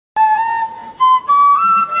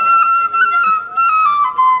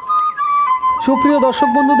সুপ্রিয় দর্শক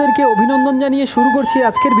বন্ধুদেরকে অভিনন্দন জানিয়ে শুরু করছি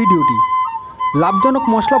আজকের ভিডিওটি। লাভজনক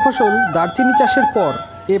মশলা ফসল দারচিনি চাষের পর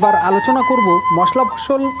এবার আলোচনা করব মশলা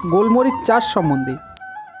ফসল গোলমরিচ চাষ সম্বন্ধে।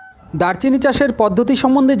 দারচিনি চাষের পদ্ধতি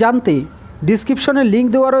সম্বন্ধে জানতে ডিসক্রিপশনে লিঙ্ক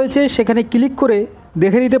দেওয়া রয়েছে, সেখানে ক্লিক করে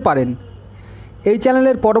দেখে নিতে পারেন। এই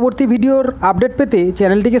চ্যানেলের পরবর্তী ভিডিওর আপডেট পেতে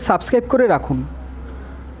চ্যানেলটিকে সাবস্ক্রাইব করে রাখুন।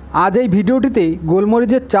 আজ এই ভিডিওটিতে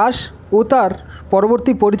গোলমরিচের চাষ ও তার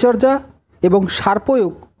পরবর্তী পরিচর্যা এবং সার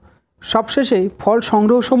প্রয়োগ, সবশেষে ফল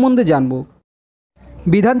সংগ্রহ সম্বন্ধে জানব।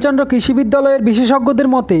 বিধানচন্দ্র কৃষি বিদ্যালয়ের বিশেষজ্ঞদের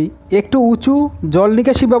মতে একটু উঁচু জল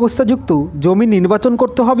নিকাশি ব্যবস্থাযুক্ত জমি নির্বাচন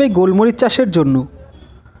করতে হবে গোলমরিচ চাষের জন্য।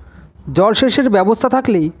 জলসেচের ব্যবস্থা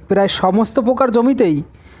থাকলে প্রায় সমস্ত প্রকার জমিতেই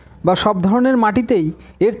বা সব ধরনের মাটিতেই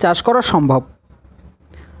এর চাষ করা সম্ভব।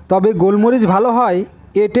 তবে গোলমরিচ ভালো হয়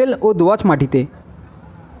এঁটেল ও দোআঁশ মাটিতে।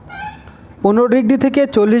 15 ডিগ্রি থেকে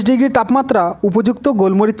 40 ডিগ্রি তাপমাত্রা উপযুক্ত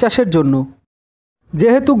গোলমরিচ চাষের জন্য।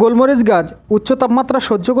 যেহেতু গোলমরিচ গাছ উচ্চ তাপমাত্রা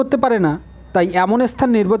সহ্য করতে পারে না, তাই এমন স্থান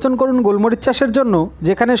নির্বাচন করুন গোলমরিচ চাষের জন্য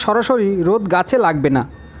যেখানে সরাসরি রোদ গাছে লাগবে না।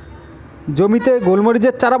 জমিতে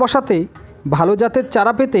গোলমরিচের চারা বসাতে ভালো জাতের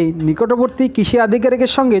চারা পেতে নিকটবর্তী কৃষি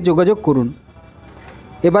আধিকারিকের সঙ্গে যোগাযোগ করুন।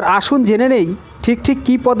 এবার আসুন জেনে নেই ঠিক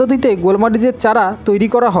কী পদ্ধতিতে গোলমরিচের চারা তৈরি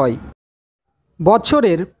করা হয়।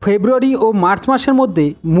 বছরের ফেব্রুয়ারি ও মার্চ মাসের মধ্যে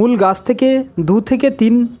মূল গাছ থেকে 2 থেকে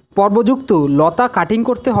 3 পর্বযুক্ত লতা কাটিং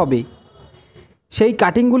করতে হবে। সেই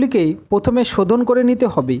কাটিংগুলিকে প্রথমে শোধন করে নিতে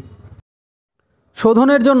হবে।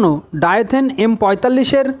 শোধনের জন্য ডায়াথেন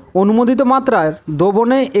M45-এর অনুমোদিত মাত্রার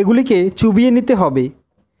দ্রবণে এগুলিকে চুবিয়ে নিতে হবে।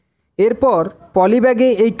 এরপর পলিব্যাগে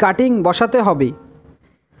এই কাটিং বসাতে হবে।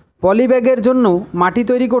 পলিব্যাগের জন্য মাটি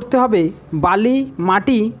তৈরি করতে হবে বালি,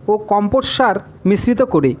 মাটি ও কম্পোস্ট সার মিশ্রিত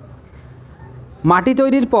করে। মাটি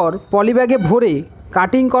তৈরির পর পলিব্যাগে ভরে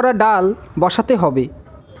কাটিং করা ডাল বসাতে হবে।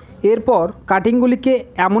 এরপর কাটিংগুলিকে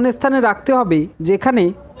এমন স্থানে রাখতে হবে যেখানে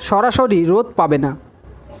সরাসরি রোদ পাবে না।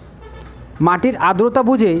 মাটির আর্দ্রতা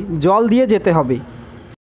বুঝে জল দিয়ে যেতে হবে।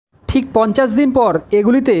 ঠিক 50 দিন পর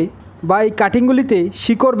এগুলিতে বা এই কাটিংগুলিতে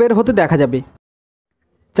শিকড় বের হতে দেখা যাবে।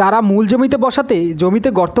 চারা মূল জমিতে বসাতে জমিতে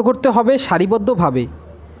গর্ত করতে হবে সারিবদ্ধভাবে।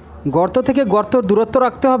 গর্ত থেকে গর্তর দূরত্ব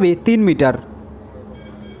রাখতে হবে 3 মিটার।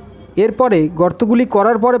 এরপরে গর্তগুলি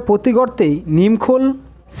করার পরে প্রতি গর্তে নিমখোল,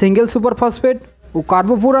 সিঙ্গেল সুপার ফসফেট ও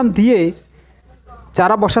কার্বোফোরাম দিয়ে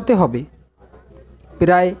চারা বসাতে হবে।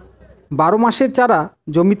 প্রায় 12 মাসের চারা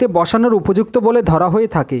জমিতে বসানোর উপযুক্ত বলে ধরা হয়ে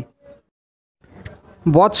থাকে।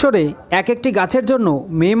 বৎসরে একটি গাছের জন্য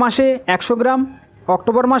মে মাসে 100 গ্রাম,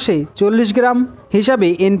 অক্টোবর মাসে 40 গ্রাম হিসাবে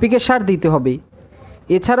NPK সার দিতে হবে।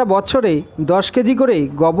 এছাড়া বৎসরে 10 কেজি করে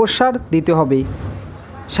গোবর সার দিতে হবে।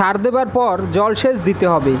 সার দেবার পর জলসেচ দিতে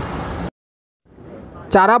হবে।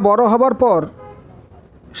 চারা বড় হবার পর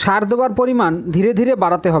সার দেওয়ার পরিমাণ ধীরে ধীরে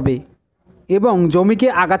বাড়াতে হবে এবং জমিকে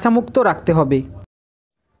আগাছামুক্ত রাখতে হবে।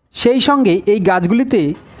 সেই সঙ্গে এই গাছগুলিতে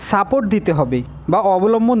সাপোর্ট দিতে হবে বা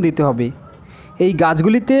অবলম্বন দিতে হবে। এই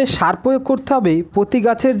গাছগুলিতে সার প্রয়োগ করতে হবে প্রতি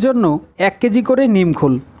গাছের জন্য 1 কেজি করে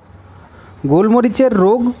নিমখোল। গোলমরিচের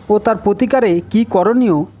রোগ ও তার প্রতিকারে কী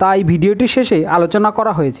করণীয় তা এই ভিডিওটি শেষে আলোচনা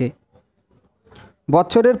করা হয়েছে।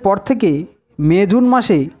 বছরের পর থেকে মে জুন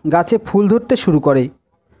মাসে গাছে ফুল ধরতে শুরু করে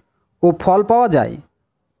ও ফল পাওয়া যায়।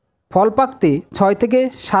 ফল পাকতে 6 থেকে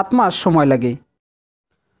 7 মাস সময় লাগে।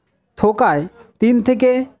 থোকায় 3 থেকে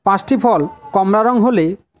 5টি ফল কমলা রং হলে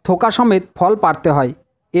থোকা সমেত ফল পাড়তে হয়।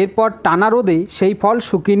 এরপর টানা রোদে সেই ফল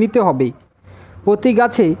শুকিয়ে নিতে হবে। প্রতি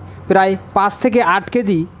গাছে প্রায় 5 থেকে 8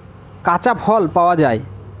 কেজি কাঁচা ফল পাওয়া যায়।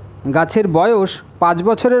 গাছের বয়স 5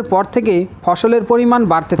 বছরের পর থেকে ফসলের পরিমাণ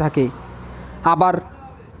বাড়তে থাকে। আবার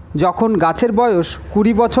যখন গাছের বয়স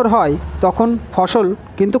 20 বছর হয় তখন ফসল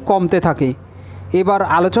কিন্তু কমতে থাকে। এবার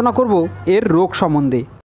আলোচনা করব এর রোগ সম্বন্ধে।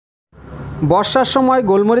 বর্ষার সময়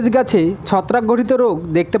গোলমরিচ গাছে ছত্রাকঘটিত রোগ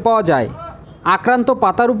দেখতে পাওয়া যায়। আক্রান্ত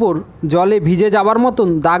পাতার উপর জলে ভিজে যাবার মতন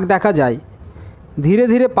দাগ দেখা যায়। ধীরে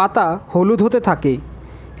ধীরে পাতা হলুদ হতে থাকে।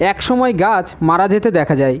 এক সময় গাছ মারা যেতে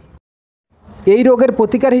দেখা যায়। এই রোগের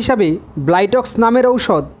প্রতিকার হিসাবে ব্লাইটক্স নামের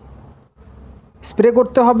ঔষধ স্প্রে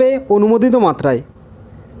করতে হবে অনুমোদিত মাত্রায়।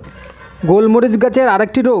 গোলমরিচ গাছের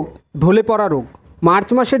আরেকটি রোগ ঢলে পড়া রোগ। মার্চ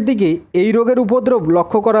মাসের দিকে এই রোগের উপদ্রব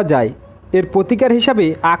লক্ষ্য করা যায়। এর প্রতিকার হিসাবে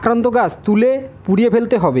আক্রান্ত গাছ তুলে পুড়িয়ে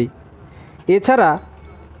ফেলতে হবে। এছাড়া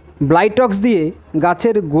ব্লাইটক্স দিয়ে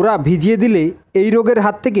গাছের গোড়া ভিজিয়ে দিলে এই রোগের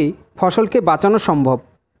হাত থেকে ফসলকে বাঁচানো সম্ভব।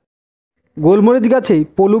 গোলমরিচ গাছে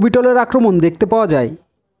পলু বিটলের আক্রমণ দেখতে পাওয়া যায়।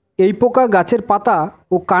 এই পোকা গাছের পাতা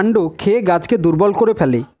ও কাণ্ড খেয়ে গাছকে দুর্বল করে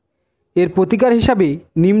ফেলে। এর প্রতিকার হিসাবে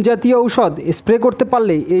নিম জাতীয় ঔষধ স্প্রে করতে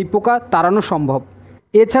পারলে এই পোকা তাড়ানো সম্ভব।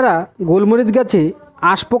 এছাড়া গোলমরিচ গাছে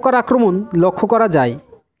আঁশ পোকার আক্রমণ লক্ষ্য করা যায়।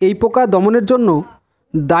 এই পোকা দমনের জন্য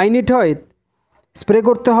ডাইনিথয়েড স্প্রে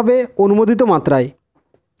করতে হবে অনুমোদিত মাত্রায়।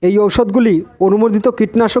 এই ঔষধগুলি অনুমোদিত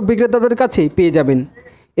কীটনাশক বিক্রেতাদের কাছে পেয়ে যাবেন।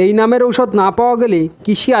 এই নামের ঔষধ না পাওয়া গেলে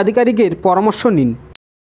কৃষি আধিকারিকের পরামর্শ নিন।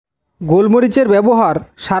 গোলমরিচের ব্যবহার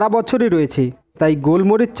সারা বছরই রয়েছে, তাই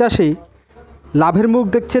গোলমরিচ চাষে লাভের মুখ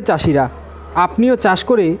দেখছে চাষিরা। আপনিও চাষ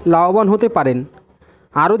করে লাভবান হতে পারেন।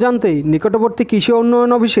 আরও জানতে নিকটবর্তী কৃষি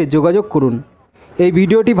উন্নয়ন অফিসে যোগাযোগ করুন। এই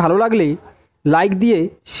ভিডিওটি ভালো লাগলে লাইক দিয়ে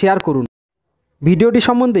শেয়ার করুন। ভিডিওটি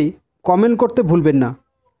সম্বন্ধে কমেন্ট করতে ভুলবেন না।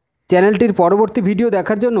 চ্যানেলটির পরবর্তী ভিডিও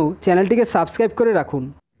দেখার জন্য চ্যানেলটিকে সাবস্ক্রাইব করে রাখুন।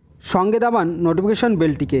 সঙ্গে দাবান নোটিফিকেশন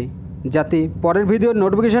বেলটিকে, যাতে পরের ভিডিওর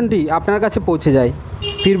নোটিফিকেশনটি আপনার কাছে পৌঁছে যায়।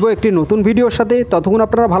 ফিরবো একটি নতুন ভিডিওর সাথে। ততক্ষণ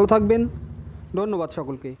আপনারা ভালো থাকবেন। ধন্যবাদ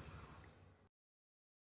সকলকে।